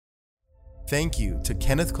Thank you to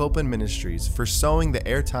Kenneth Copeland Ministries for sowing the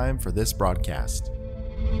airtime for this broadcast.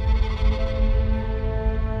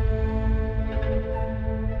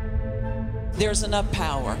 There's enough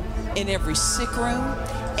power in every sick room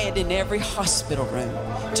and in every hospital room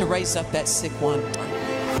to raise up that sick one.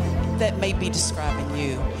 That may be describing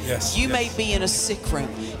you. You may be in a sick room.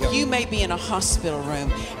 You may be in a hospital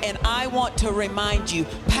room. And I want to remind you,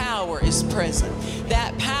 power is present.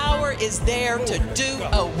 That power is there to do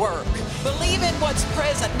a work. Believe in what's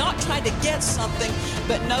present, not trying to get something,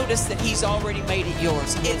 but notice that He's already made it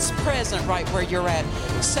yours. It's present right where you're at.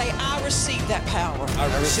 Say, I receive that power.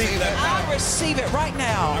 I receive that power. I receive it right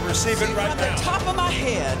now. I receive it right now. From the top of my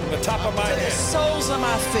head. From the top of my head. The soles of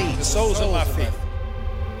my feet. The soles of my feet.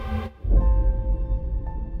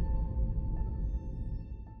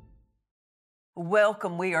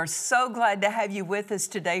 Welcome. We are so glad to have you with us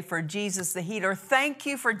today for Jesus the Healer. Thank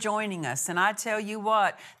you for joining us. And I tell you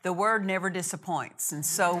what, the Word never disappoints. And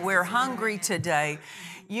so we're hungry today.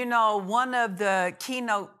 You know, one of the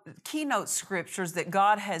keynote scriptures that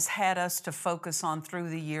God has had us to focus on through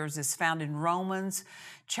the years is found in Romans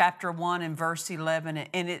chapter 1 and verse 11.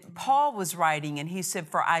 And Paul was writing and he said,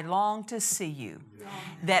 "For I long to see you,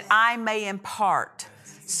 that I may impart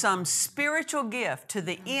some spiritual gift to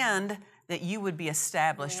the end that you would be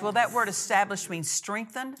established." Yes. Well, that word established means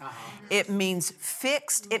strengthened. It means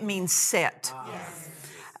fixed. It means set.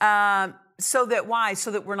 So that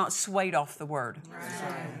we're not swayed off the word.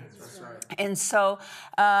 That's right. And so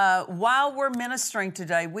while we're ministering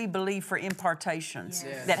today, we believe for impartations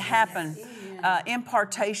that happen.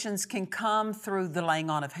 Impartations can come through the laying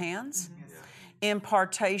on of hands.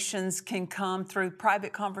 Impartations can come through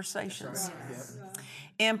private conversations.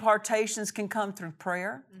 Impartations can come through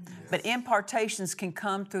prayer, but impartations can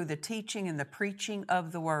come through the teaching and the preaching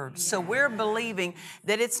of the Word. So we're believing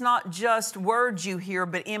that it's not just words you hear,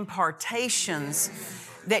 but impartations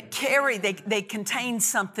that carry, they contain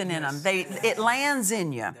something in them. It lands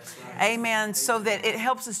in you. Amen. So that it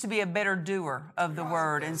helps us to be a better doer of the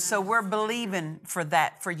Word. And so we're believing for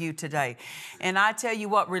that for you today. And I tell you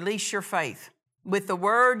what, release your faith. With the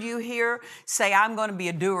word you hear, say, I'm going to be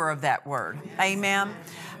a doer of that word. Amen.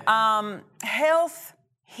 Health,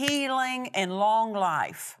 healing, and long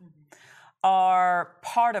life are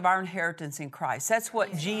part of our inheritance in Christ. That's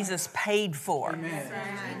what Jesus paid for.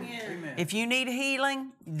 Amen. If you need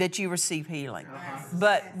healing, that you receive healing.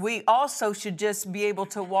 But we also should just be able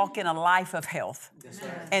to walk in a life of health.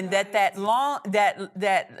 And that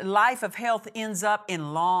life of health ends up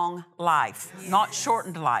in long life, not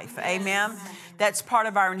shortened life. Amen. That's part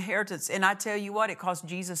of our inheritance. And I tell you what, it cost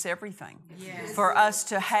Jesus everything for us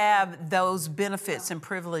to have those benefits and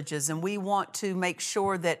privileges. And we want to make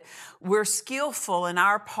sure that we're skillful in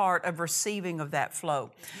our part of receiving of that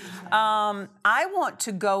flow. I want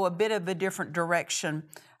to go a bit of a different direction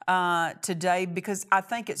today because I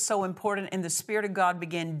think it's so important, and the Spirit of God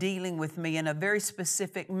began dealing with me in a very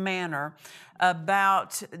specific manner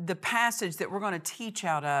about the passage that we're going to teach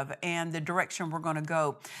out of and the direction we're going to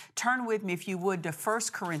go. Turn with me, if you would, to 1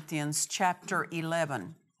 Corinthians chapter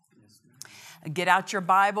 11. Get out your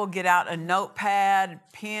Bible, get out a notepad,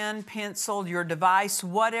 pen, pencil, your device,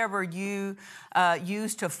 whatever you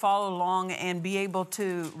use to follow along and be able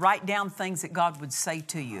to write down things that God would say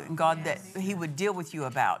to you and God that He would deal with you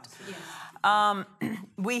about.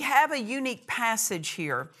 We have a unique passage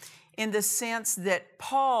here in the sense that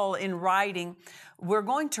Paul, in writing, we're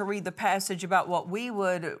going to read the passage about what we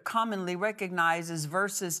would commonly recognize as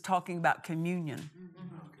verses talking about communion.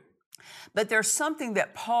 But there's something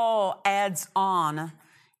that Paul adds on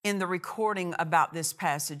in the recording about this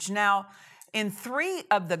passage. Now, in 3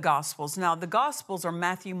 of the Gospels, now the Gospels are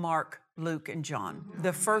Matthew, Mark, Luke, and John,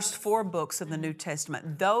 the first 4 books of the New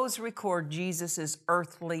Testament. Those record Jesus'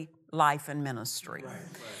 earthly life and ministry. Right.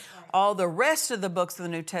 All the rest of the books of the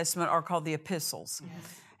New Testament are called the epistles.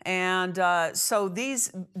 And so these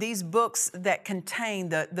books that contain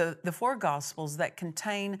the 4 Gospels that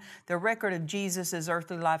contain the record of Jesus'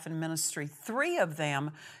 earthly life and ministry, 3 of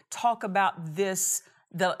them talk about this,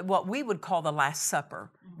 what we would call the Last Supper,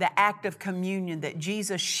 the act of communion that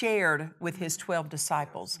Jesus shared with His 12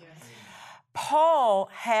 disciples. Paul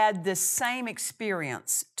had the same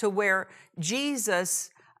experience to where Jesus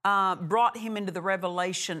brought him into the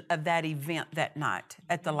revelation of that event that night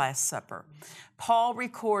at the Last Supper. Paul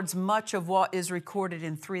records much of what is recorded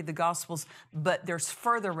in 3 of the Gospels, but there's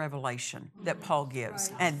further revelation that Paul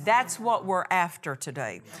gives. And that's what we're after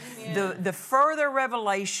today. The further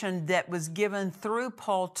revelation that was given through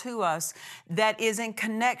Paul to us that is in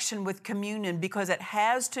connection with communion, because it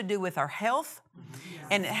has to do with our health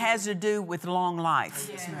and it has to do with long life.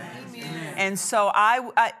 And so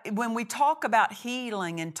when we talk about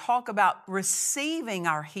healing and talk about receiving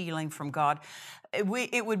our healing from God,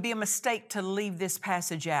 it would be a mistake to leave this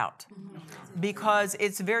passage out, because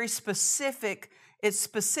it's very specific. It's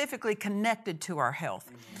specifically connected to our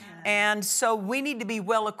health. And so we need to be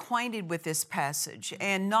well acquainted with this passage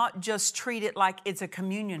and not just treat it like it's a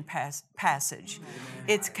communion passage.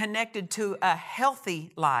 It's connected to a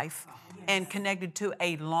healthy life and connected to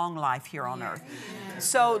a long life here on earth.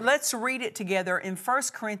 So let's read it together in 1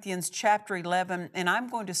 Corinthians chapter 11, and I'm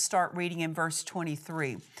going to start reading in verse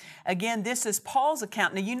 23. Again, this is Paul's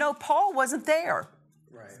account. Now, you know, Paul wasn't there.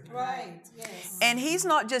 Right. Yes. And he's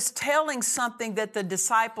not just telling something that the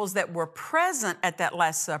disciples that were present at that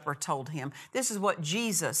Last Supper told him. This is what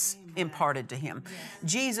Jesus imparted to him.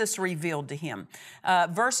 Yes. Jesus revealed to him.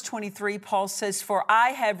 Verse 23, Paul says, "For I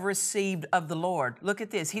have received of the Lord." Look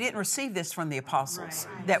at this. He didn't receive this from the apostles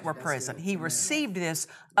that were present. He received this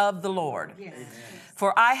of the Lord. Yes.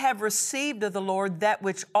 "For I have received of the Lord that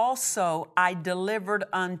which also I delivered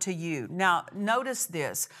unto you." Now, notice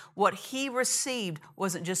this. What he received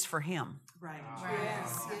wasn't just for him. Right.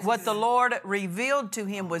 Yes. What the Lord revealed to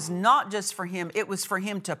him was not just for him, it was for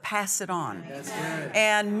him to pass it on.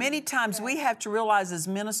 And many times we have to realize as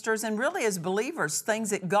ministers and really as believers, things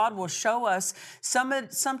that God will show us,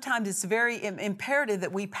 sometimes it's very imperative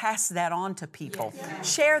that we pass that on to people.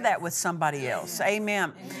 Share that with somebody else.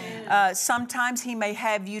 Amen. Sometimes he may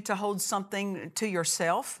have you to hold something to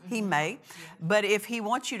yourself. He may. But if he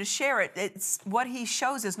wants you to share it, it's what he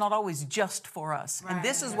shows is not always just for us. And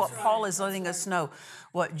this is what Paul is letting us know.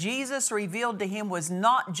 What Jesus revealed to him was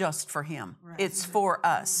not just for him. It's for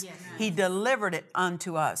us. He delivered it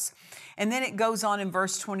unto us. And then it goes on in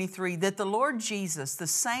verse 23, that the Lord Jesus, the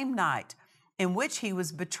same night in which he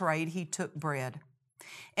was betrayed, he took bread.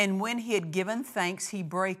 And when he had given thanks, he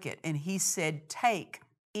brake it. And he said, "Take,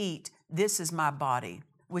 eat, this is my body,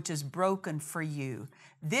 which is broken for you.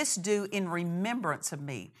 This do in remembrance of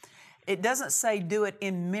me." It doesn't say do it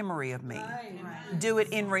in memory of me. Do it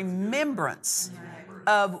in remembrance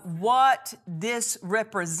of what this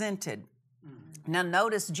represented. Now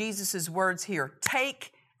notice Jesus' words here,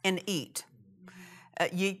 take and eat.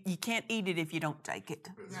 You can't eat it if you don't take it.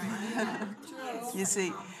 You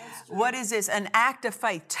see, what is this? An act of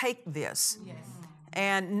faith. Take this.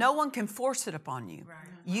 And no one can force it upon you.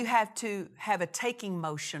 You have to have a taking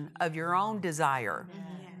motion of your own desire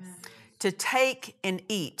to take and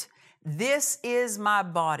eat. This is my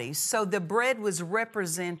body. So the bread was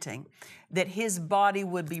representing that his body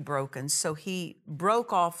would be broken. So he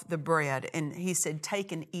broke off the bread and he said,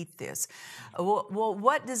 "Take and eat this." Well,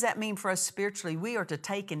 what does that mean for us spiritually? We are to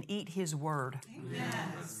take and eat his word.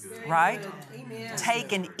 Right? Amen.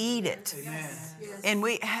 Take and eat it. And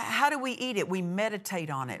how do we eat it? We meditate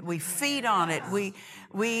on it. We feed on it.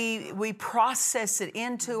 We process it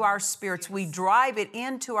into our spirits. We drive it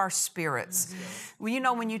into our spirits. Well, you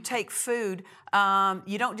know, when you take food,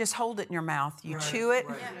 you don't just hold it in your mouth. You chew it.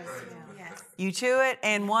 You chew it,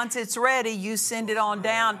 and once it's ready, you send it on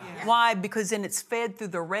down. Why? Because then it's fed through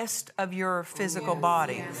the rest of your physical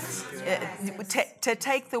body. To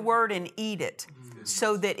take the word and eat it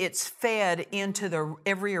so that it's fed into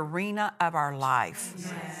every arena of our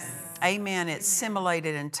life. Amen. It's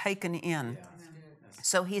assimilated and taken in.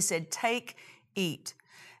 So he said, "Take, eat.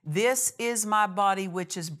 This is my body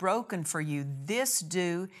which is broken for you. This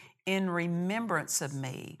do in remembrance of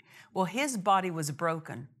me." Well, his body was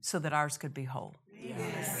broken so that ours could be whole.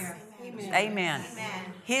 Yes. Amen. Amen.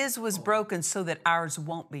 His was broken so that ours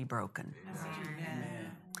won't be broken.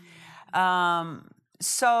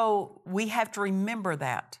 So we have to remember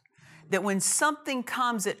that when something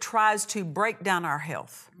comes that tries to break down our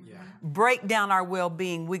health, break down our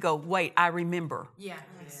well-being, we go, wait, I remember.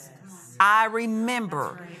 I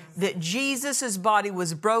remember that Jesus' body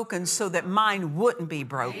was broken so that mine wouldn't be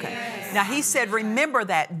broken. Now, he said, remember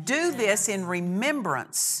that. Do this in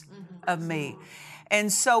remembrance of me.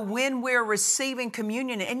 And so when we're receiving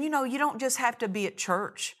communion, and you know, you don't just have to be at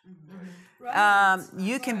church.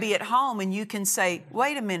 You can be at home and you can say,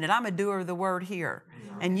 wait a minute, I'm a doer of the word here.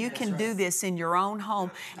 And you can do this in your own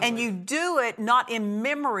home. And you do it not in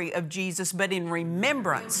memory of Jesus, but in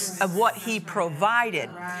remembrance of what he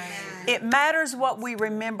provided. It matters what we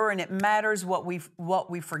remember and it matters what we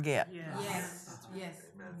forget.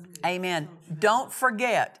 Amen. Don't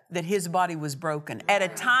forget that his body was broken. At a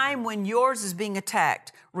time when yours is being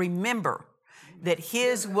attacked, remember that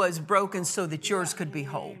his was broken so that yours could be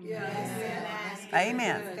whole.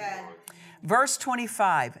 Amen. Verse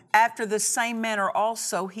 25, after the same manner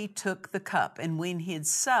also he took the cup, and when he had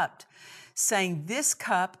supped, saying, this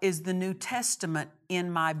cup is the New Testament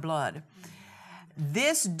in my blood.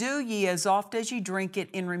 This do ye as oft as ye drink it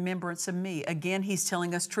in remembrance of me. Again, he's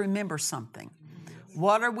telling us to remember something.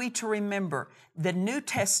 What are we to remember? The New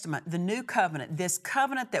Testament, the New Covenant, this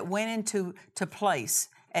covenant that went into place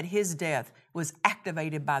at his death was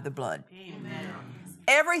activated by the blood. Amen.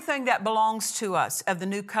 Everything that belongs to us of the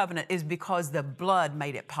New Covenant is because the blood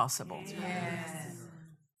made it possible. Yes.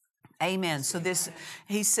 Amen. So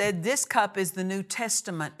he said, this cup is the New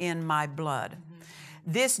Testament in my blood.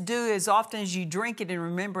 This do as often as you drink it in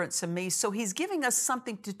remembrance of me. So he's giving us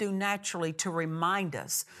something to do naturally to remind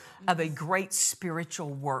us of a great spiritual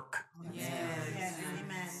work. Yes. Yes.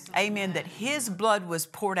 Amen. Amen. That his blood was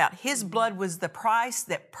poured out. His blood was the price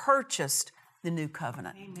that purchased the new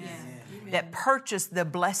covenant. Amen. That purchased the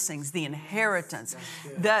blessings, the inheritance.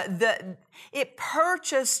 It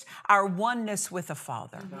purchased our oneness with the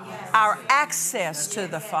Father, our access to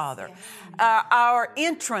the Father, our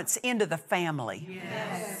entrance into the family.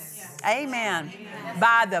 Yes. Amen.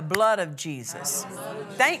 By the blood of Jesus.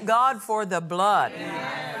 Thank God for the blood.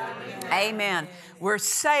 Amen. We're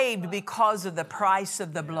saved because of the price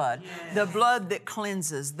of the blood that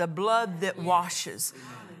cleanses, the blood that washes.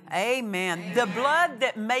 Amen. The blood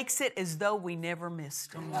that makes it as though we never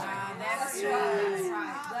missed it. Wow, that's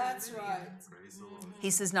right. That's right. He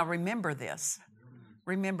says, now remember this.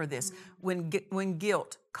 Remember this. When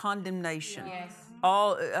guilt, condemnation,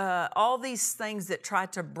 all these things that try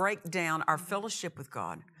to break down our fellowship with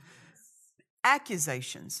God,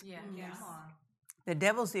 accusations. The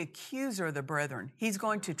devil's the accuser of the brethren. He's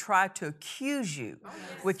going to try to accuse you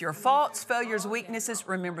with your faults, failures, weaknesses.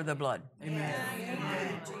 Remember the blood. Amen.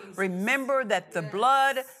 Remember that the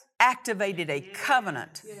blood activated a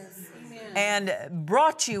covenant and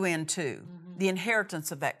brought you into the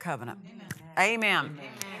inheritance of that covenant. Amen.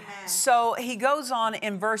 So he goes on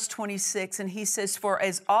in verse 26 and he says, for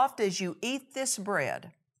as oft as you eat this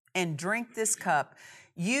bread and drink this cup,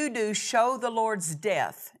 you do show the Lord's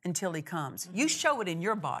death until he comes. You show it in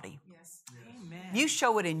your body. Amen. You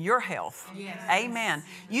show it in your health. Yes. Amen.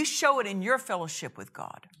 You show it in your fellowship with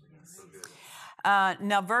God.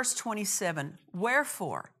 Now, verse 27,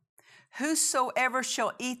 wherefore, whosoever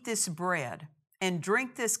shall eat this bread and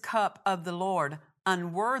drink this cup of the Lord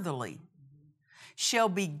unworthily shall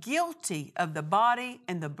be guilty of the body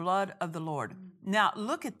and the blood of the Lord. Now,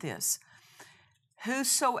 look at this.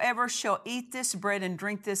 Whosoever shall eat this bread and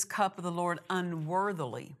drink this cup of the Lord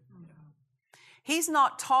unworthily. He's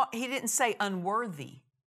not taught, he didn't say unworthy.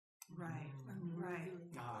 Right.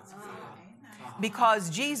 Because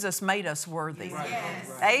Jesus made us worthy.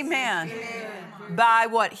 Yes. Amen. By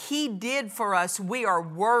what he did for us, we are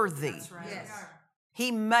worthy. Yes.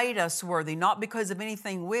 He made us worthy, not because of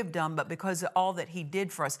anything we've done, but because of all that he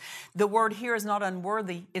did for us. The word here is not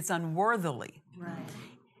unworthy, it's unworthily. Right.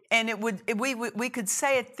 And we could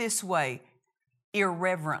say it this way,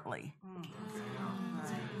 irreverently.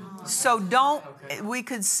 So we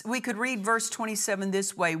could read verse 27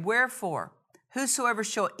 this way, wherefore, whosoever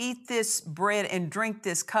shall eat this bread and drink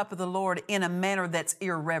this cup of the Lord in a manner that's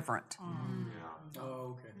irreverent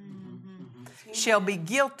shall be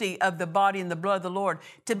guilty of the body and the blood of the Lord.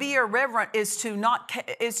 To be irreverent is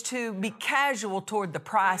to be casual toward the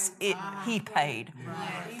price he paid.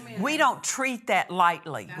 Right. We don't treat that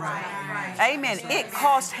lightly. Right. Amen. It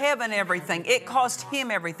cost heaven everything. It cost him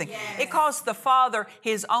everything. Yes. It cost the Father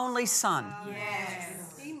his only Son.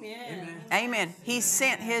 Yes. Amen. Amen. He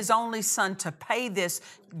sent his only Son to pay this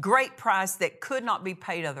great price that could not be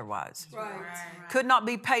paid otherwise. Right. Could not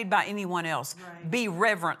be paid by anyone else. Right. Be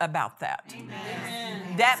reverent about that.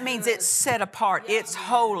 Amen. That means it's set apart. It's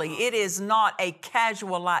holy. It is not a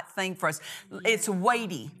casual light thing for us. It's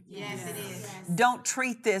weighty. Yes, it is. Don't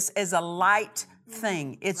treat this as a light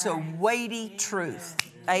thing. It's a weighty truth.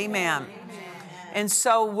 Amen. And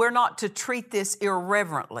so we're not to treat this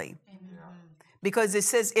irreverently. Because it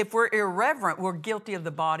says if we're irreverent, we're guilty of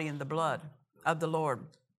the body and the blood of the Lord.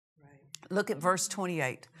 Right. Look at verse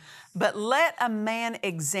 28. But let a man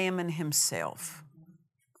examine himself,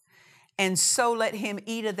 and so let him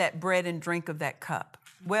eat of that bread and drink of that cup.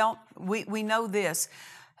 Well, we know this.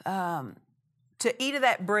 To eat of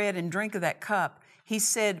that bread and drink of that cup, he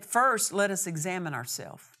said, first, let us examine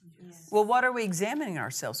ourselves. Yes. Well, what are we examining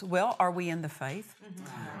ourselves? Well, are we in the faith?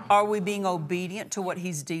 Are we being obedient to what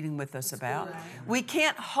he's dealing with us about? We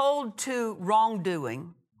can't hold to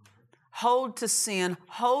wrongdoing hold to sin,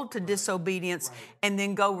 hold to disobedience, and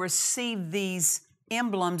then go receive these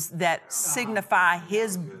emblems that signify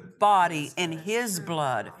His body and His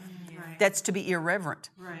blood. That's to be irreverent.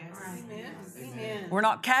 Amen. We're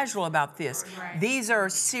not casual about this. These are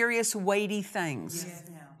serious, weighty things.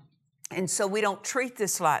 And so we don't treat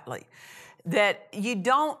this lightly. That you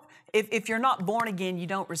don't, if you're not born again, you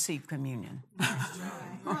don't receive communion.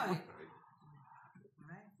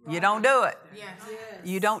 You don't do it.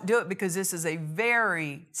 You don't do it because this is a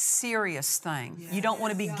very serious thing. You don't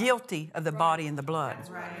want to be guilty of the body and the blood.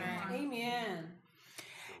 Amen.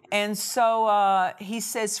 And so he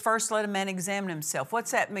says, first let a man examine himself.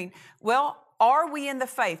 What's that mean? Well, are we in the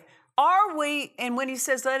faith? Are we, and when he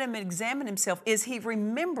says let him examine himself, is he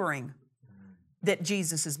remembering that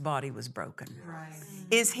Jesus' body was broken?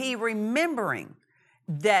 Is he remembering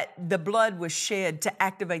that the blood was shed to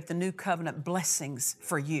activate the new covenant blessings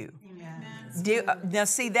for you? Now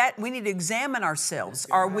see that, we need to examine ourselves.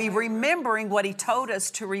 Are we remembering what he told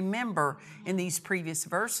us to remember in these previous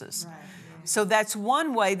verses? So that's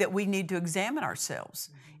one way that we need to examine ourselves.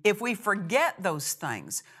 If we forget those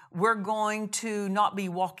things, we're going to not be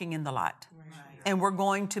walking in the light. And we're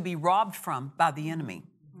going to be robbed from by the enemy.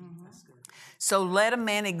 So let a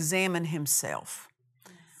man examine himself.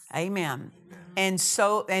 Amen. And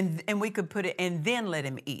so, and we could put it, and then let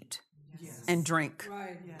him eat and drink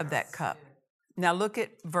of that cup. Now look at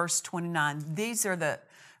verse 29. These are the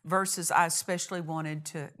verses I especially wanted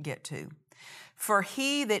to get to. For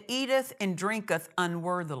he that eateth and drinketh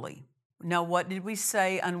unworthily. Now what did we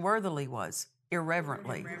say unworthily was?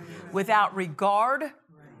 Irreverently. Without regard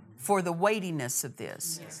for the weightiness of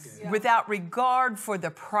this. Without regard for the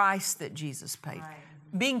price that Jesus paid.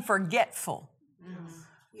 Being forgetful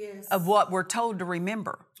of what we're told to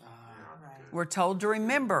remember. We're told to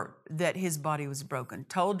remember that his body was broken.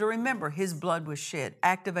 Told to remember his blood was shed.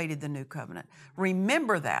 Activated the new covenant.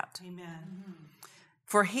 Remember that. Amen.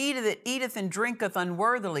 For he that eateth and drinketh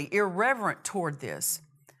unworthily, irreverent toward this,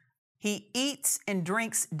 he eats and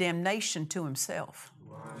drinks damnation to himself.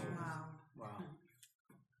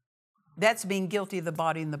 That's being guilty of the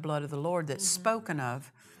body and the blood of the Lord that's spoken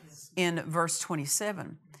of in verse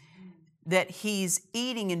 27. That he's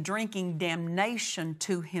eating and drinking damnation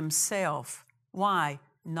to himself. Why?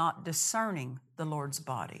 Not discerning the Lord's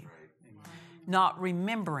body. Not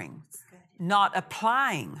remembering. Not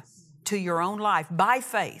applying to your own life by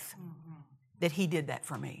faith that he did that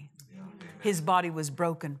for me. His body was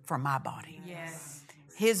broken for my body.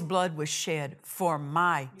 His blood was shed for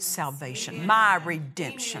my salvation, my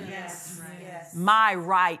redemption, my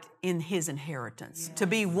right in his inheritance, to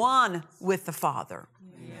be one with the Father.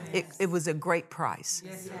 It was a great price.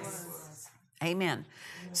 Amen.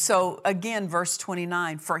 So again, verse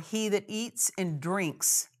 29, for he that eats and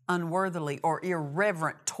drinks unworthily or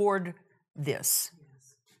irreverent toward this,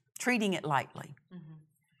 treating it lightly,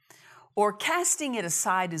 or casting it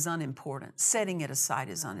aside is unimportant, setting it aside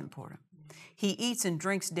is unimportant. He eats and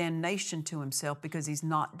drinks damnation to himself because he's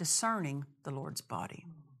not discerning the Lord's body.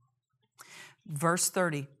 Verse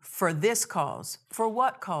 30, for this cause. For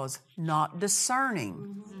what cause? Not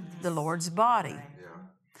discerning the Lord's body.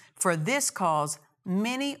 For this cause,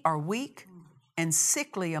 many are weak and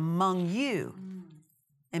sickly among you,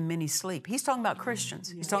 and many sleep. He's talking about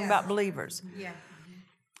Christians. He's talking about believers.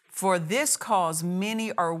 For this cause,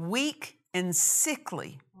 many are weak and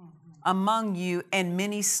sickly among you, and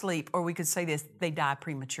many sleep. Or we could say this, they die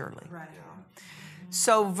prematurely.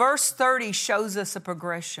 So verse 30 shows us a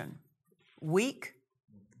progression. Weak,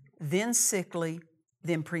 then sickly,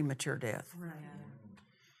 then premature death.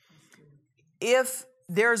 If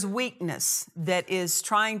there's weakness that is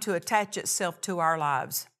trying to attach itself to our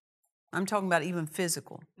lives, I'm talking about even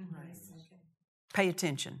physical, pay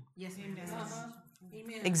attention.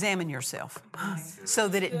 Examine yourself so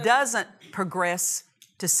that it doesn't progress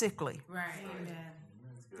to sickly.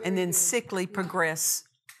 And then sickly progress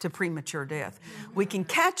to premature death. We can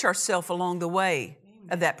catch ourselves along the way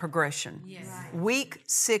of that progression. Weak,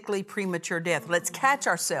 sickly, premature death. Let's catch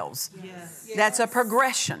ourselves. That's a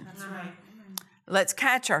progression. Let's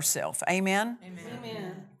catch ourselves. Amen?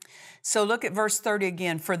 Amen. So look at verse 30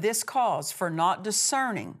 again. For this cause, for not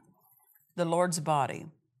discerning the Lord's body,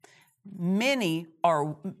 many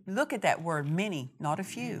are, look at that word, many, not a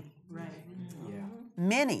few.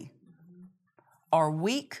 Many are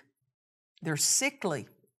weak, they're sickly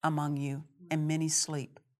among you, and many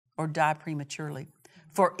sleep or die prematurely.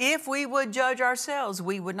 For if we would judge ourselves,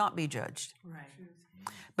 we would not be judged.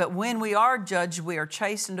 But when we are judged, we are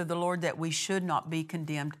chastened of the Lord, that we should not be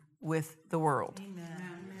condemned with the world.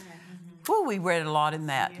 Well, we read a lot in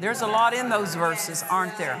that. There's a lot in those verses,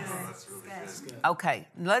 aren't there? Okay,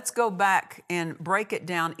 let's go back and break it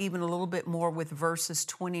down even a little bit more with verses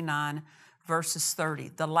 29, verses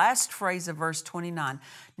 30. The last phrase of verse 29,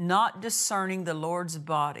 not discerning the Lord's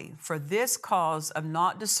body. For this cause of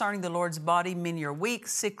not discerning the Lord's body, many are weak,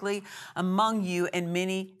 sickly among you, and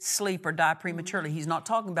many sleep or die prematurely. He's not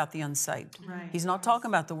talking about the unsaved. Right. He's not talking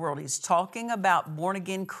about the world. He's talking about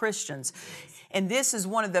born-again Christians. And this is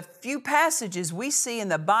one of the few passages we see in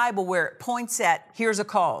the Bible where it points at, here's a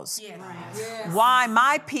cause. Yes. Yes. Why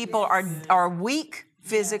my people are weak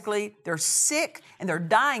physically, they're sick, and they're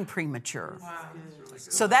dying premature. Wow.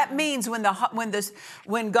 So that means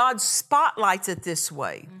when God spotlights it this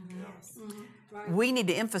way, we need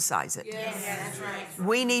to emphasize it. Yes.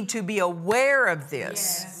 We need to be aware of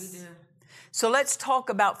this. Yes. We do. So let's talk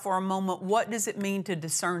about for a moment, what does it mean to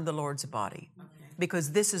discern the Lord's body?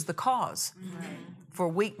 Because this is the cause for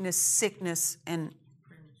weakness, sickness, and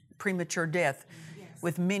premature death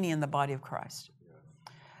with many in the body of Christ.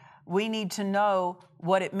 We need to know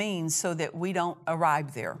what it means so that we don't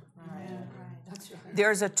arrive there.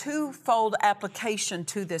 There's a twofold application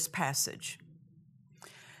to this passage.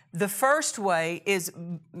 The first way is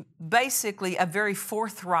basically a very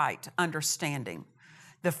forthright understanding.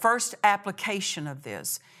 The first application of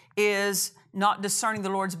this is not discerning the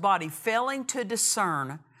Lord's body, failing to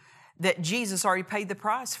discern that Jesus already paid the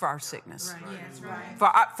price for our sickness,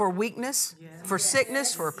 for weakness, for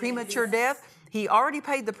sickness, for premature death. He already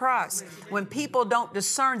paid the price. When people don't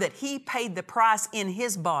discern that He paid the price in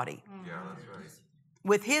His body,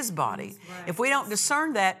 with His body, if we don't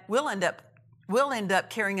discern that, we'll end up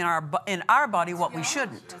carrying in our body what we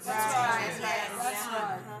shouldn't. That's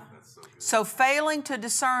right. So failing to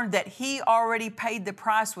discern that He already paid the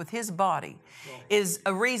price with His body is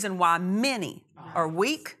a reason why many are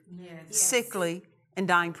weak, sickly, and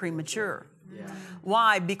dying premature.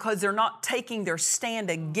 Why? Because they're not taking their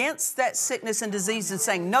stand against that sickness and disease and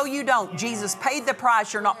saying, no, you don't. Jesus paid the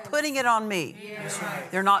price. You're not putting it on me.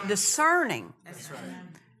 They're not discerning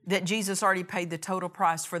that Jesus already paid the total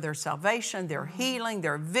price for their salvation, their healing,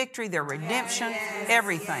 their victory, their redemption,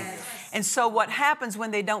 everything. And so what happens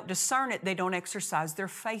when they don't discern it, they don't exercise their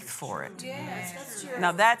faith for it.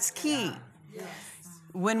 Now that's key.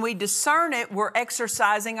 When we discern it, we're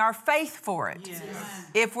exercising our faith for it.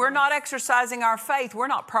 If we're not exercising our faith, we're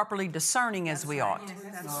not properly discerning as we ought.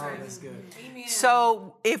 That's good.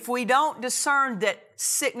 So if we don't discern that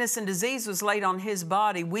sickness and disease was laid on His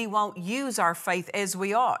body, we won't use our faith as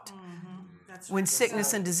we ought. When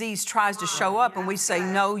sickness and disease tries to show up and we say,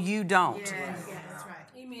 no, you don't.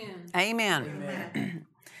 Amen.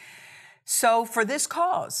 So for this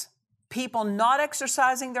cause, people not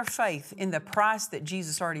exercising their faith in the price that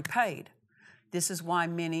Jesus already paid, this is why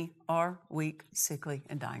many are weak, sickly,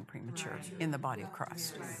 and dying premature in the body of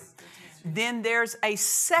Christ. Then there's a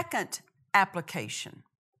second application.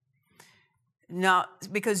 Now,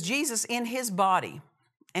 because Jesus in His body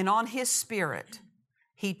and on His Spirit,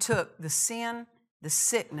 He took the sin, the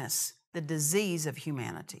sickness, the disease of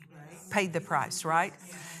humanity, paid the price, right?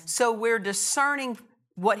 So we're discerning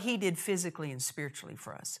what He did physically and spiritually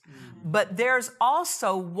for us. But there's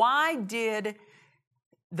also, why did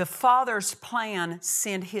the Father's plan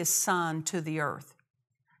send His Son to the earth?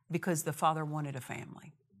 Because the Father wanted a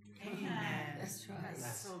family. Amen. That's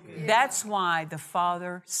right. That's why the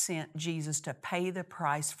Father sent Jesus to pay the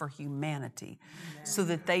price for humanity, so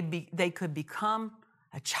that they could become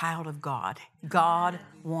a child of God. God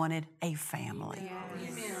wanted a family.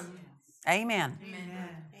 Amen.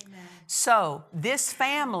 So this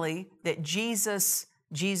family that Jesus'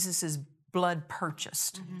 blood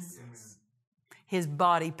purchased, His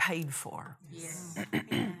body paid for.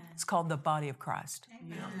 It's called the body of Christ.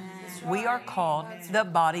 We are called the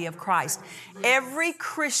body of Christ. Every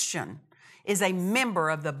Christian is a member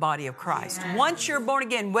of the body of Christ. Once you're born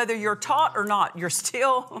again, whether you're taught or not, you're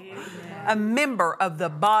still a member of the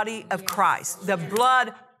body of Christ. The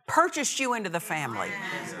blood purchased you into the family,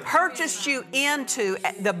 purchased you into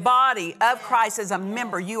the body of Christ as a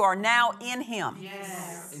member. You are now in Him.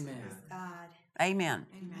 Amen.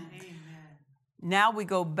 Now we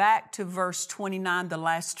go back to verse 29, the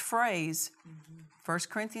last phrase. 1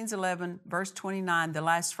 Corinthians 11, verse 29, the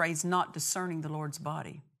last phrase, not discerning the Lord's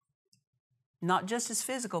body. Not just His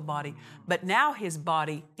physical body, but now His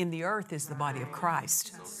body in the earth is the body of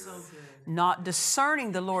Christ. Not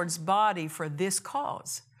discerning the Lord's body for this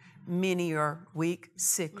cause. Many are weak,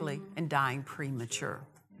 sickly, and dying premature.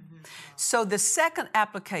 So the second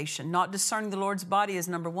application, not discerning the Lord's body, is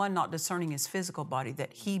number one, not discerning His physical body,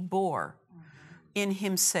 that He bore in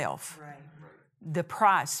Himself the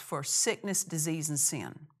price for sickness, disease, and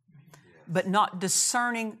sin. but not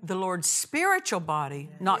discerning the Lord's spiritual body,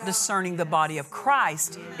 not discerning the body of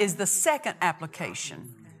Christ, is the second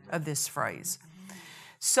application of this phrase.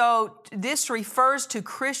 So this refers to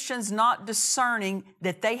Christians not discerning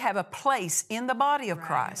that they have a place in the body of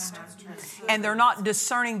Christ. And they're not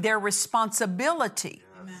discerning their responsibility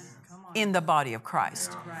in the body of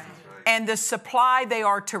Christ. And the supply they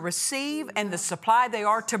are to receive and the supply they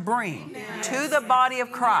are to bring to the body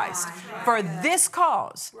of Christ. For this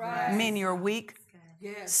cause, many are weak,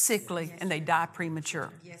 sickly, and they die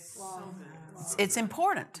premature. It's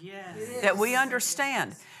important that we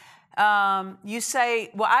understand. You say,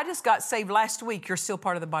 well, I just got saved last week. You're still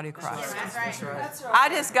part of the body of Christ. That's right. I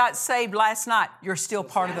just got saved last night. You're still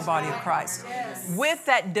part of the body of Christ. With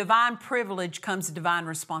that divine privilege comes divine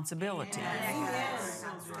responsibility.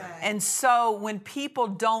 And so when people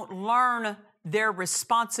don't learn their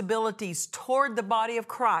responsibilities toward the body of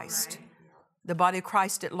Christ, the body of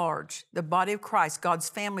Christ at large, the body of Christ, God's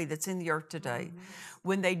family that's in the earth today,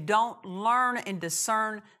 when they don't learn and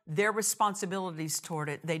discern their responsibilities toward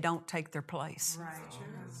it, they don't take their place.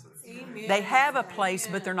 They have a place,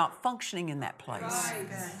 but they're not functioning in that place.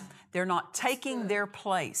 They're not taking their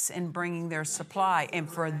place and bringing their supply,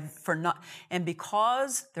 and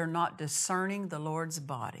because they're not discerning the Lord's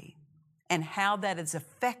body and how that is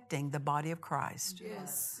affecting the body of Christ.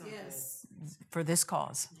 For this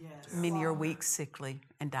cause, many are weak, sickly,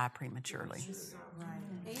 and die prematurely.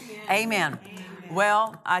 Amen.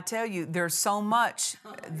 Well, I tell you, there's so much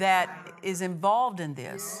that is involved in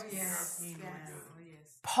this.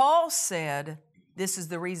 Paul said this is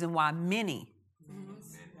the reason why many.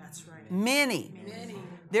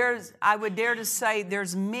 I would dare to say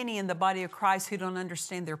there's many in the body of Christ who don't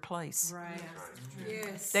understand their place.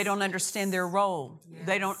 They don't understand their role.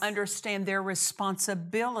 They don't understand their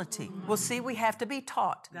responsibility. Well, see, we have to be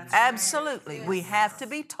taught. Absolutely. We have to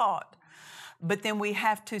be taught. But then we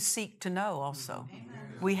have to seek to know also.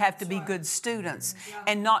 We have to be good students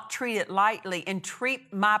and not treat it lightly and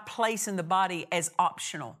treat my place in the body as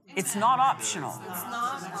optional. It's not optional.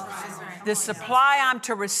 The supply I'm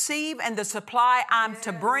to receive and the supply I'm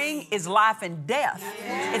to bring is life and death.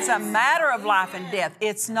 It's a matter of life and death.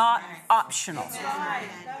 It's not optional.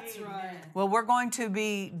 Well, we're going to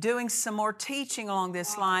be doing some more teaching along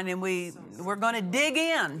this line, and we're going to dig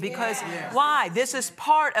in because why? This is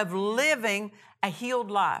part of living a healed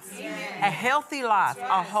life, a healthy life,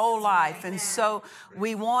 a whole life. And so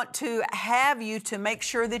we want to have you to make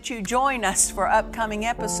sure that you join us for upcoming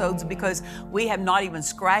episodes because we have not even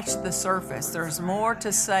scratched the surface. There's more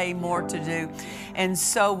to say, more to do. And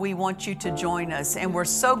so we want you to join us. And we're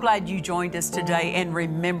so glad you joined us today. And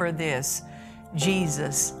remember this,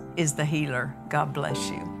 Jesus is the healer. God bless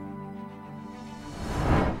you.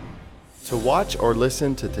 To watch or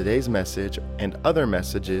listen to today's message and other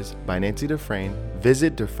messages by Nancy Dufresne,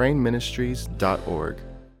 visit DufresneMinistries.org.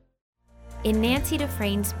 In Nancy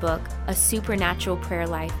Dufresne's book, A Supernatural Prayer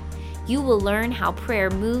Life, you will learn how prayer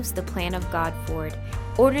moves the plan of God forward.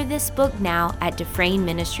 Order this book now at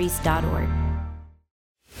DufresneMinistries.org.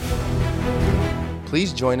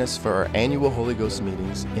 Please join us for our annual Holy Ghost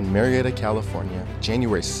meetings in Marietta, California,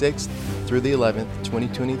 January 6th through the 11th,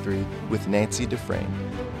 2023, with Nancy Dufresne.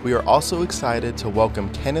 We are also excited to welcome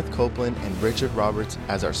Kenneth Copeland and Richard Roberts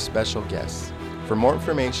as our special guests. For more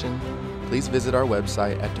information, please visit our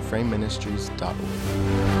website at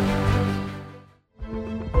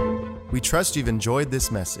DufresneMinistries.org. We trust you've enjoyed this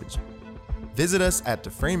message. Visit us at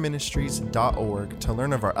DufresneMinistries.org to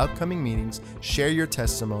learn of our upcoming meetings, share your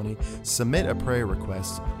testimony, submit a prayer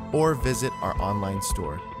request, or visit our online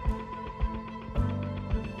store.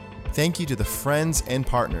 Thank you to the friends and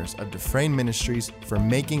partners of Dufresne Ministries for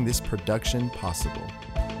making this production possible.